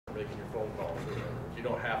you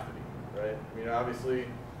don't have to be, right? I mean, obviously,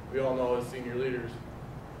 we all know as senior leaders,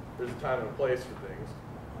 there's a time and a place for things,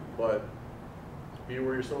 but be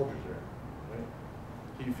where your soldiers are, right?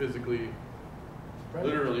 He physically,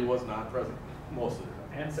 literally was not present most of the time.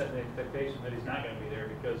 And setting the expectation that he's not going to be there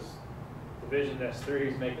because Division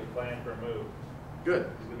S3 is making a plan for a move. Good.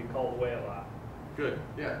 He's going to be called away a lot. Good.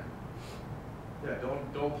 Yeah. Yeah.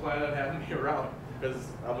 Don't plan on having me around because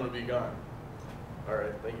I'm going to be gone. All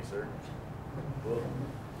right. Thank you, sir. Cool.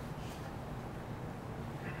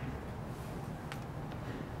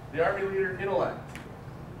 The Army leader intellect.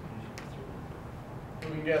 Who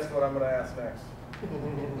can guess what I'm going to ask next?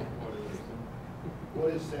 What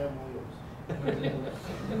is Sam Williams?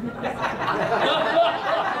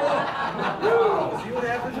 See what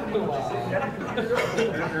happens when you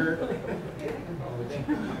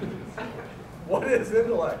What is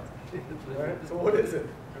intellect? Right? So what is it?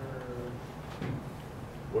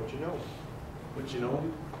 What you know? What you know?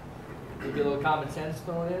 Maybe a little common sense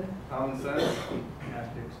thrown in. Common sense.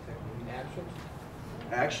 Tactics, techniques, Actions.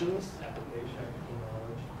 Actions. application,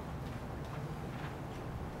 knowledge.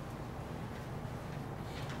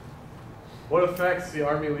 What affects the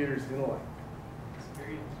Army leader's intellect?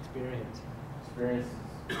 Experience. Experience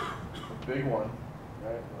is a big one,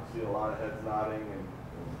 right? I see a lot of heads nodding and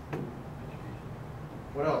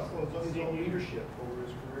what else? Well, it's his own leadership over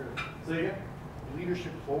his career. Say again?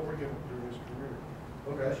 Leadership over him during his career.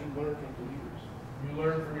 Okay. Because you learn from the leaders. You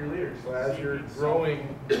learn from your leaders. So as you're growing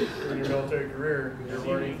in your military career, you're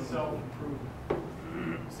learning from self-improvement.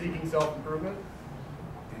 seeking self-improvement,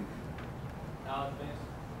 Knowledge base.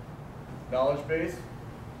 knowledge base.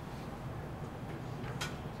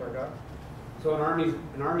 Sorry, God. So an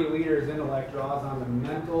army leader's intellect draws on the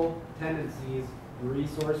mental tendencies and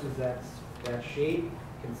resources that shape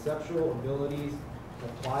conceptual abilities,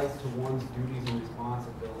 applies to one's duties and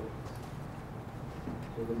responsibilities.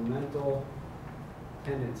 So the mental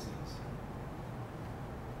tendencies is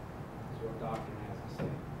what doctrine has to say.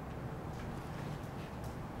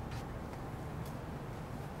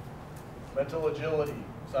 Mental agility,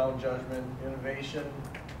 sound judgment, innovation,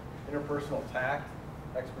 interpersonal tact,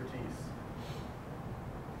 expertise.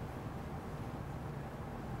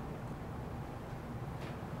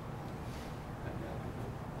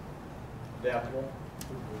 Adaptable.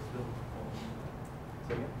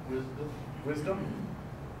 Wisdom. Wisdom.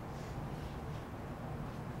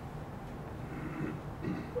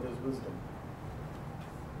 What is wisdom?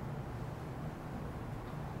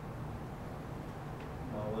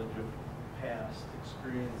 Knowledge of past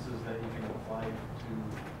experiences that you can apply to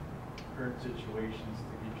current situations to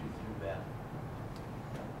get you through that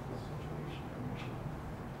situation or mission.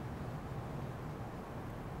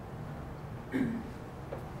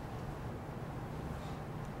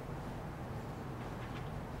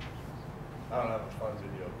 I don't have a fun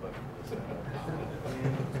video clip for this.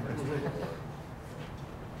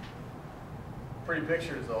 Pretty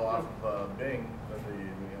pictures though off of Bing of the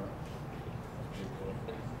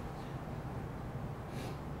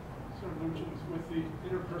So, with the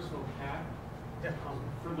interpersonal tact, Yeah.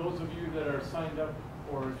 For those of you that are signed up,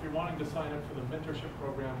 or if you're wanting to sign up for the mentorship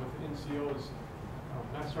program with NCOs,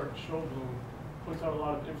 Master Sergeant Schobloom puts out a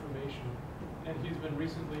lot of information, and he's been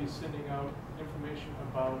recently sending out information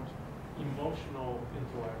about emotional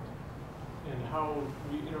intellect and how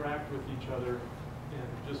we interact with each other, and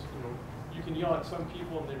just, you can yell at some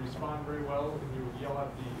people and they respond very well, and you yell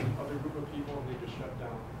at the other group of people and they just shut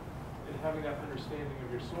down. And having that understanding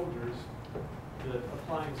of your soldiers, that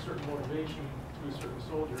applying certain motivation to a certain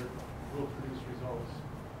soldier will produce results.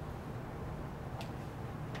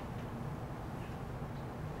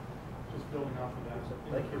 Just building off of that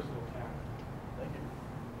interpersonal tact. Thank you.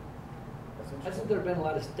 That's Hasn't there been a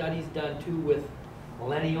lot of studies done too with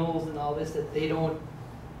millennials and all this, that they don't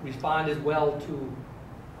respond as well to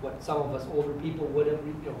what some of us older people would have,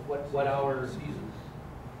 what our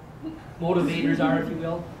motivators are, if you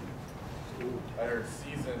will? I heard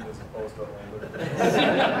seasoned as opposed to older.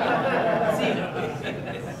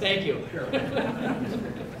 Seasoned. Thank you.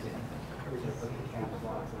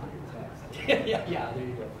 Yeah, there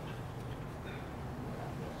you go.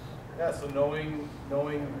 Yeah, so knowing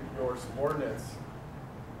your subordinates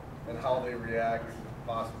and how they react,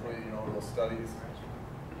 possibly, those studies.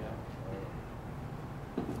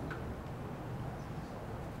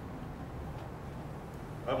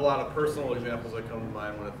 I have a lot of personal examples that come to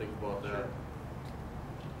mind when I think about that.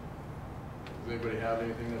 Does anybody have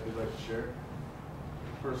anything that they'd like to share?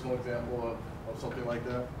 Personal example of something like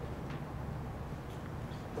that?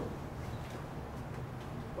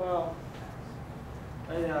 Well,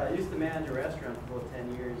 I used to manage a restaurant for about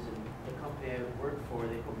 10 years, and the company I worked for,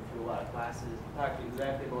 they put me through a lot of classes, talked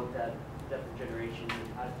exactly about that different generations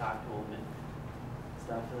and how to talk to them and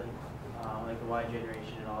stuff like the Y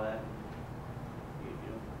generation and all that. You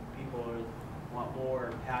know, people want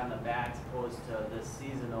more pat on the back as opposed to the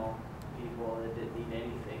seasonal people that didn't need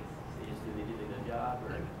anything. They just knew they did a good job,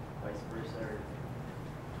 or vice versa, or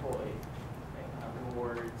toy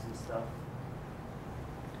rewards and stuff.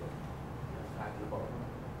 Talking about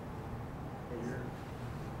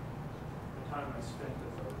The time I spent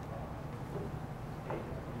as a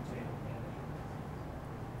exam manager,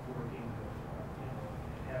 working with,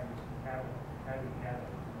 having had a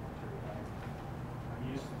military life, I'm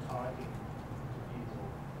used to talking to people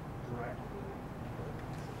directly.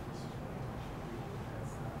 This is what I want you to do.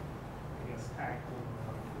 That's not, I guess, tactful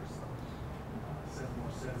enough for some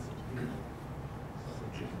more sensitive people.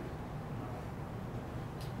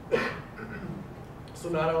 So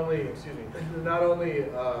not only, excuse me, not only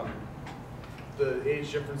the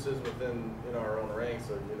age differences within our own ranks,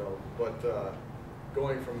 you know, but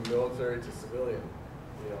going from military to civilian,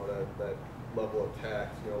 you know, that level of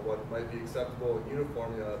tact, you know, what might be acceptable in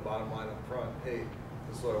uniform, you know, that bottom line up front, hey,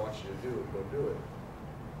 this is what I want you to do, go do it.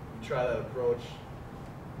 You try that approach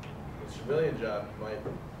in a civilian job, you might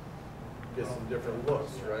get some different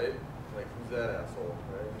looks, right? Like, who's that asshole,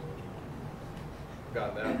 right? I've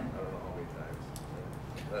gotten that, I don't know how many times.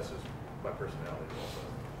 That's just my personality also.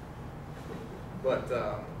 But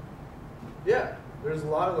yeah, there's a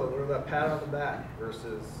lot of those, that pat on the back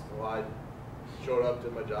versus, well, I showed up,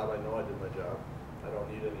 did my job, I know I did my job. I don't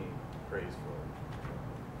need any praise for it.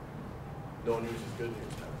 No news is good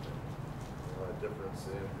news kind of thing. You know, a difference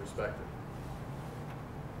in perspective.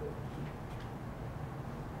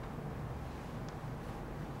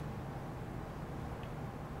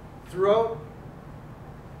 Throughout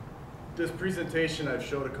this presentation, I've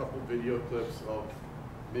showed a couple video clips of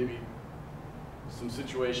maybe some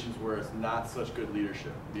situations where it's not such good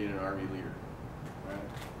leadership, being an Army leader. Right?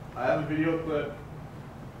 I have a video clip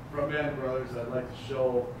from Band of Brothers that I'd like to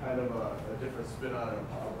show kind of a different spin on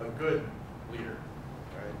a good leader.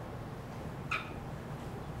 Right?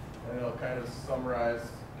 And it'll kind of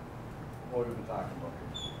summarize what we've been talking about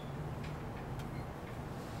here.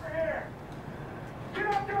 Right here. Get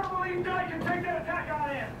up there, believe Dyke, and take that attack on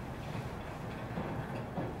in.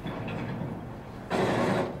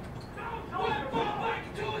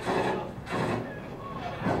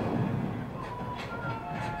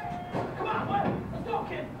 Come on, Webb. Let's go,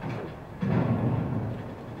 kid.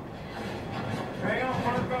 Hang on,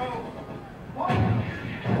 Marco. What?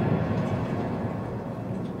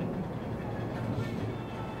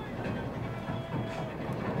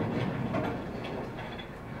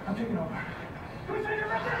 I'm taking over. Who's in your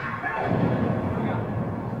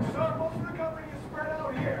Sir, most of the company is spread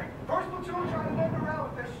out here. First platoon trying to live around,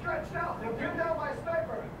 but they're stretched out. They're pinned down by a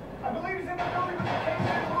sniper. I believe he's in the building with the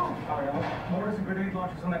K-9 room. Ariel, mortars and grenade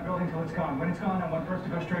launchers on that building till it's gone. When it's gone, I want first to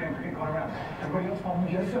go straight in. Forget going around. Everybody else follow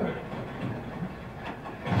me? Yes, sir.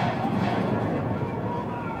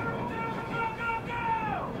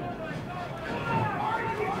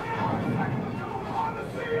 On the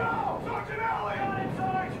CO! Sergeant Alley! On it,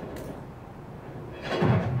 Sarge!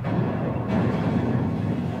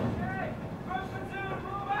 Hey! First platoon,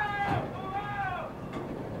 move out! Move out!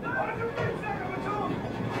 152nd platoon!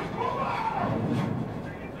 Move out!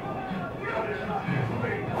 We don't need nothing!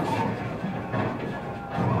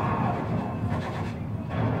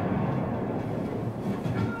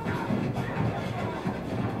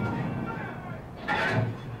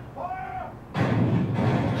 Fire!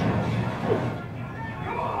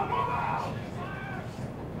 Come on, move out!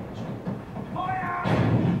 Fire!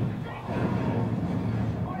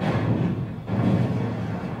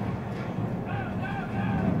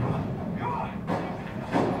 Come on!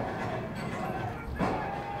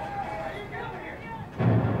 Are you coming here?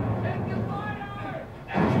 Take the fire!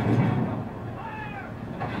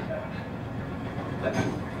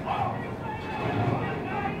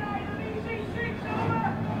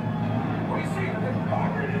 What do you see?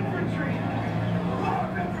 Armored infantry! Low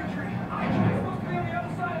infantry! They're supposed to be on the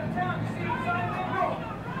other side of the town. You see the sign there? No!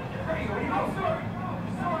 Ready, what do you know, sir?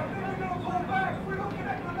 So I think we're gonna pull back. If we don't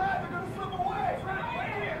connect with that, they're gonna slip away.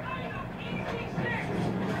 Wait here!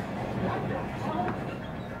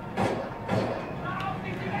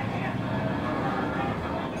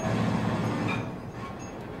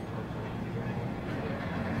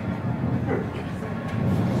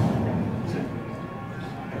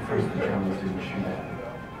 At first, the journalists didn't shoot at me.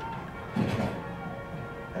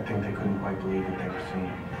 I think they couldn't quite believe what they were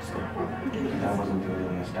seeing. That wasn't the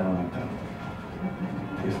really astounding thing.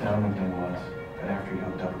 The astounding thing was that after he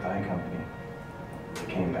hooked up with I Company, they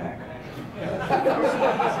came back.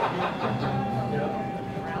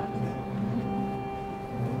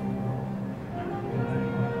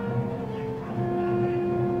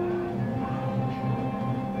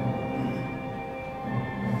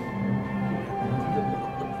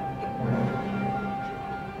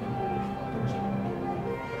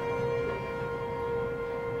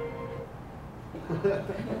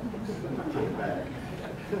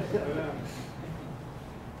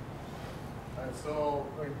 Alright, so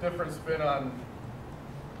a different spin on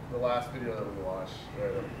the last video that we watched,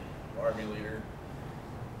 right, of Army leader.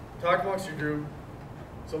 Talk amongst your group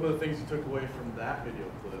some of the things you took away from that video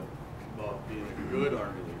clip about being a good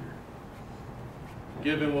Army leader.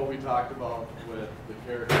 Given what we talked about with the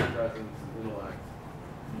character, presence, and intellect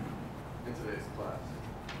in today's class.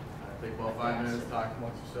 Take about 5 minutes, talk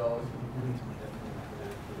amongst yourselves.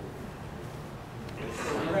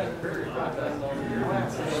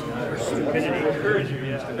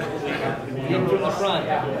 In from the front.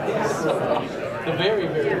 The very,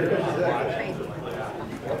 very.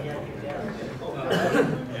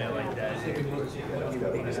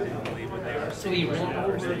 So he ran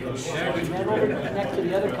over next to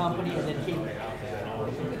the other company and then he.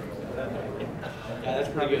 Yeah, that's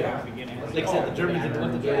pretty good. Like I said, the Germans didn't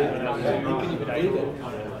want to do it. You couldn't even believe it.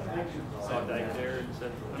 Saw Dyke there and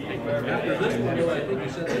said, After this video, I think you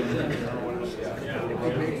said they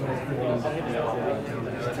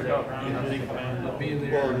being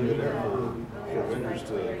there. It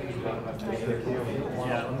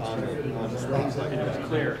was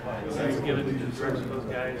clear. He was giving direction to those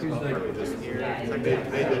guys. They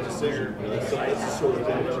made that decision. That's the sort of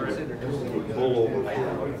thing that would roll over. I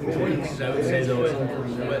would say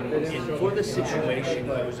though, for the situation, he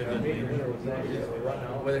was a good leader.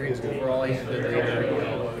 Whether he's overall he's a good leader,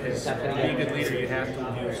 because to be a good leader, you have to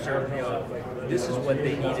do certain, this is what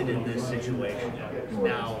they needed in this situation.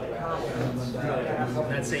 Now, I'm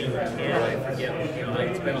not saying you can't, I forget,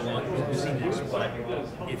 it's been a long time since we've seen this, but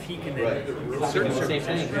if he can, in certain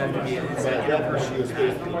circumstances, you have to be an interpersonal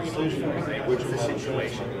decision, right? What's the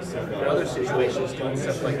situation? In other situations, doing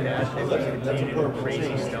stuff like that, they can continue to do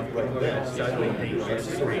crazy stuff, but suddenly they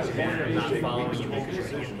just crazy man, not following you because you're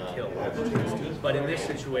going to get killed. But in this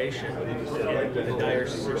situation, in the dire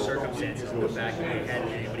circumstances, the fact that you hadn't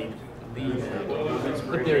anybody leave,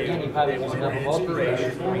 But there again, you probably it was won't an have about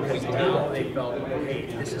inspiration because now they felt, hey,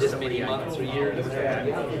 this many months or years. Yeah,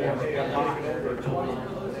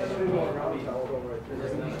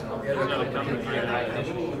 there's another company here.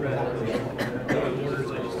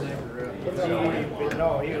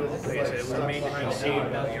 No, he was. Like I said, it remained to be seen,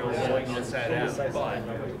 going inside out,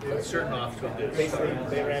 but certain off to a good start.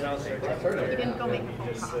 They ran out there. He didn't go make a phone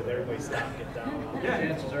Just call. said everybody stop, get down.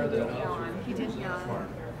 Chances are that. Yawn. He did yawn.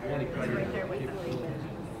 He was right there with the lead.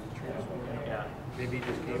 Yeah, maybe it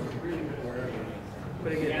just came from wherever.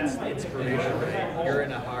 But again, it's inspiration, right? You're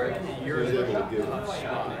in a hard, you're in a tough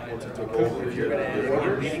spot. If you're gonna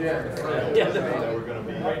get leading from the front,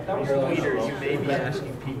 you're a leader, you may be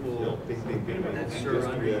asking people that serve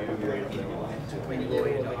under you to bring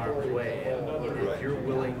glory into harm's way. And if you're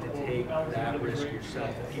willing to take that risk yourself,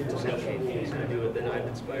 if people say, okay, if he's gonna do it, then I'm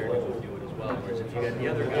inspired to go do it as well. Whereas if you got the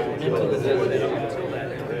other guys, until that,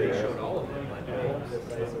 they showed all of them.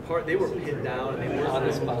 Part they were pinned down and they weren't on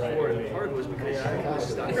this before, and part was because he was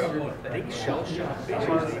stuck. I think shell shock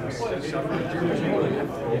basically. He was suffering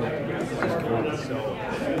so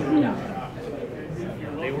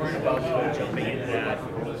they weren't about jumping into that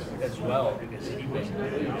as well because he wasn't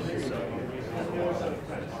doing it. So.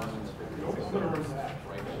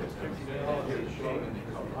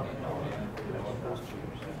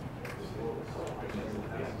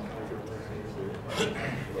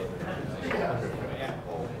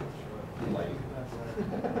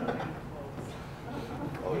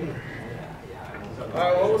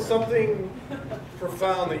 Alright, what was something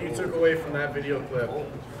profound that you took away from that video clip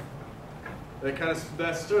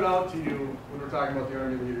that stood out to you when we're talking about the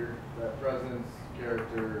Army leader? That presence,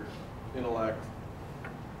 character, intellect.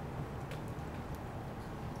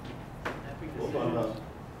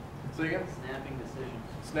 Say again? Snapping decisions.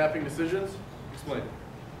 Snapping decisions? Explain.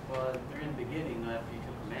 Well, during the beginning, after you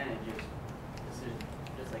took command, just decision,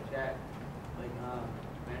 just like that, like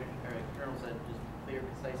Colonel said, just clear,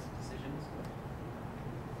 concise decisions.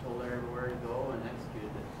 Told her where to go and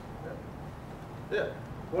executed it. Yeah.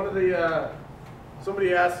 One of the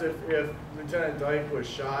somebody asked if Lieutenant Dyke was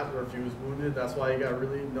shot or if he was wounded. That's why he got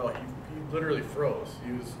really he literally froze.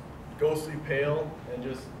 He was ghostly pale and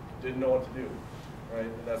just didn't know what to do, right,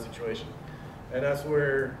 in that situation. And that's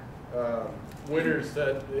where Winters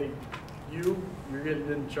said, hey, you're getting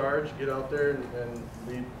in charge, get out there and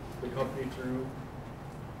lead the company through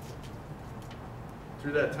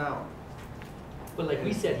through that town. But like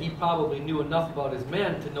we said, he probably knew enough about his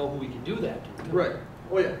men to know who he could do that to. too. Right.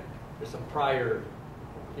 Oh, yeah. There's some prior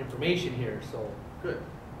information here, so. Good.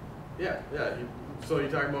 Yeah, yeah. So you're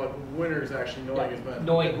talking about Winters actually knowing his men.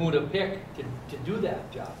 Knowing who to pick to do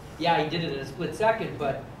that job. Yeah, he did it in a split second,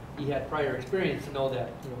 but he had prior experience to know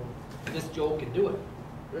that, you know, this Joe can do it.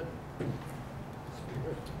 Good.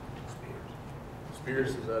 Spears,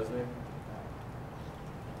 is that his name?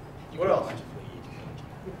 What else?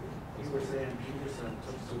 You were saying Peterson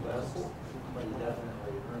took the best, but he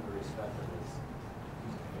definitely earned the respect of his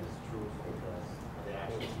troops because of the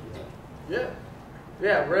actions he did. Yeah.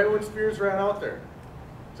 Yeah, right when Spears ran out there.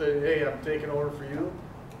 Said, hey, I'm taking over for you.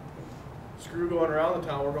 Screw going around the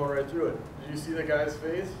town, we're going right through it. Did you see the guy's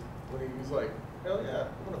face? When he was like, hell yeah,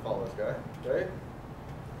 I'm gonna follow this guy, right?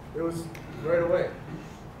 It was right away.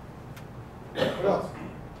 What else?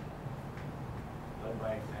 Led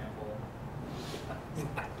by example.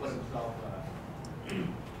 Put himself, put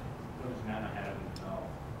his men ahead of himself.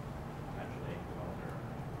 Eventually, go out there.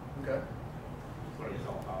 Okay. Put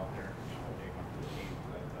himself out there, you know, take him to the team,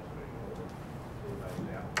 that's what he did. Lead by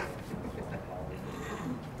example. That's what I follow.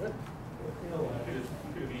 Good. You know, you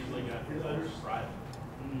could have easily got Ellis Private.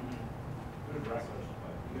 Good reckless,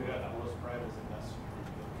 but you got Ellis Private as a messenger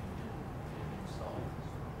in himself.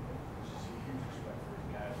 It's just a huge respect for his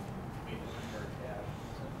guys. Made his hard cash,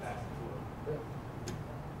 sent back to him.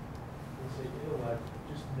 Say, you know what,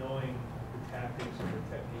 just knowing the tactics and the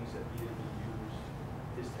techniques that needed to be used,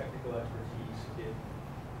 his technical expertise in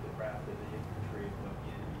the craft of the infantry and what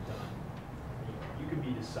needed to be done. You can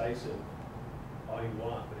be decisive all you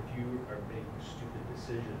want, but if you are making stupid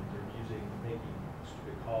decisions or making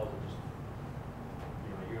stupid calls, and just,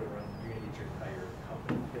 you know, you're gonna get your entire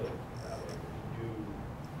company killed that way. If you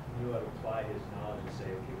knew how to apply his knowledge and say,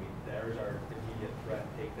 okay, there's our immediate threat,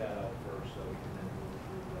 take that out first, so we can then move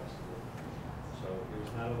through the rest of it. So it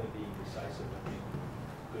was not only being decisive, but making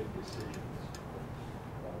good decisions.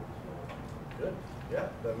 Good. Yeah,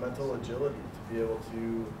 that mental agility to be able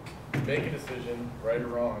to make a decision, right or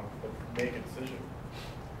wrong, but make a decision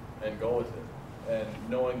and go with it. And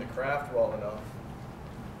knowing the craft well enough,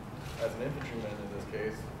 as an infantryman in this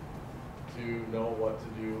case, to know what to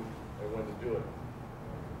do and when to do it.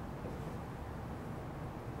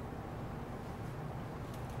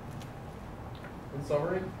 In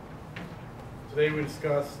summary, today we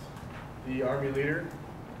discussed the Army leader,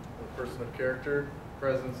 a person of character,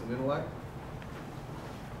 presence, and intellect.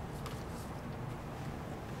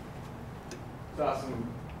 Saw some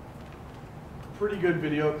pretty good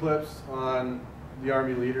video clips on the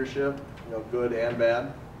Army leadership, you know, good and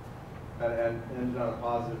bad, and ended on a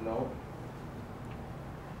positive note.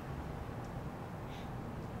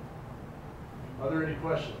 Are there any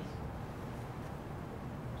questions?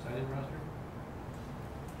 Sign-in roster?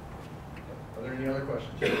 Are there any other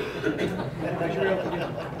questions?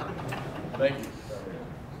 Thank you.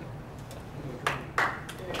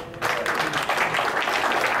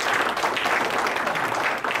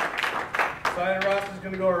 Sign-in roster is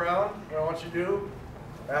going to go around. What I want you to do,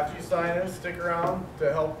 after you sign in, stick around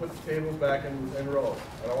to help put the tables back in rows.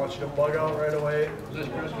 I don't want you to bug out right away. This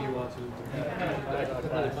person you want to.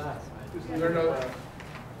 Is there no,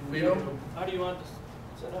 leave them? How do you want this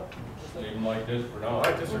set up? Leave them like this for now. All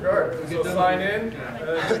right, disregard. So sign in, and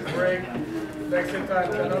then break. Next hit time,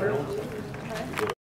 1000.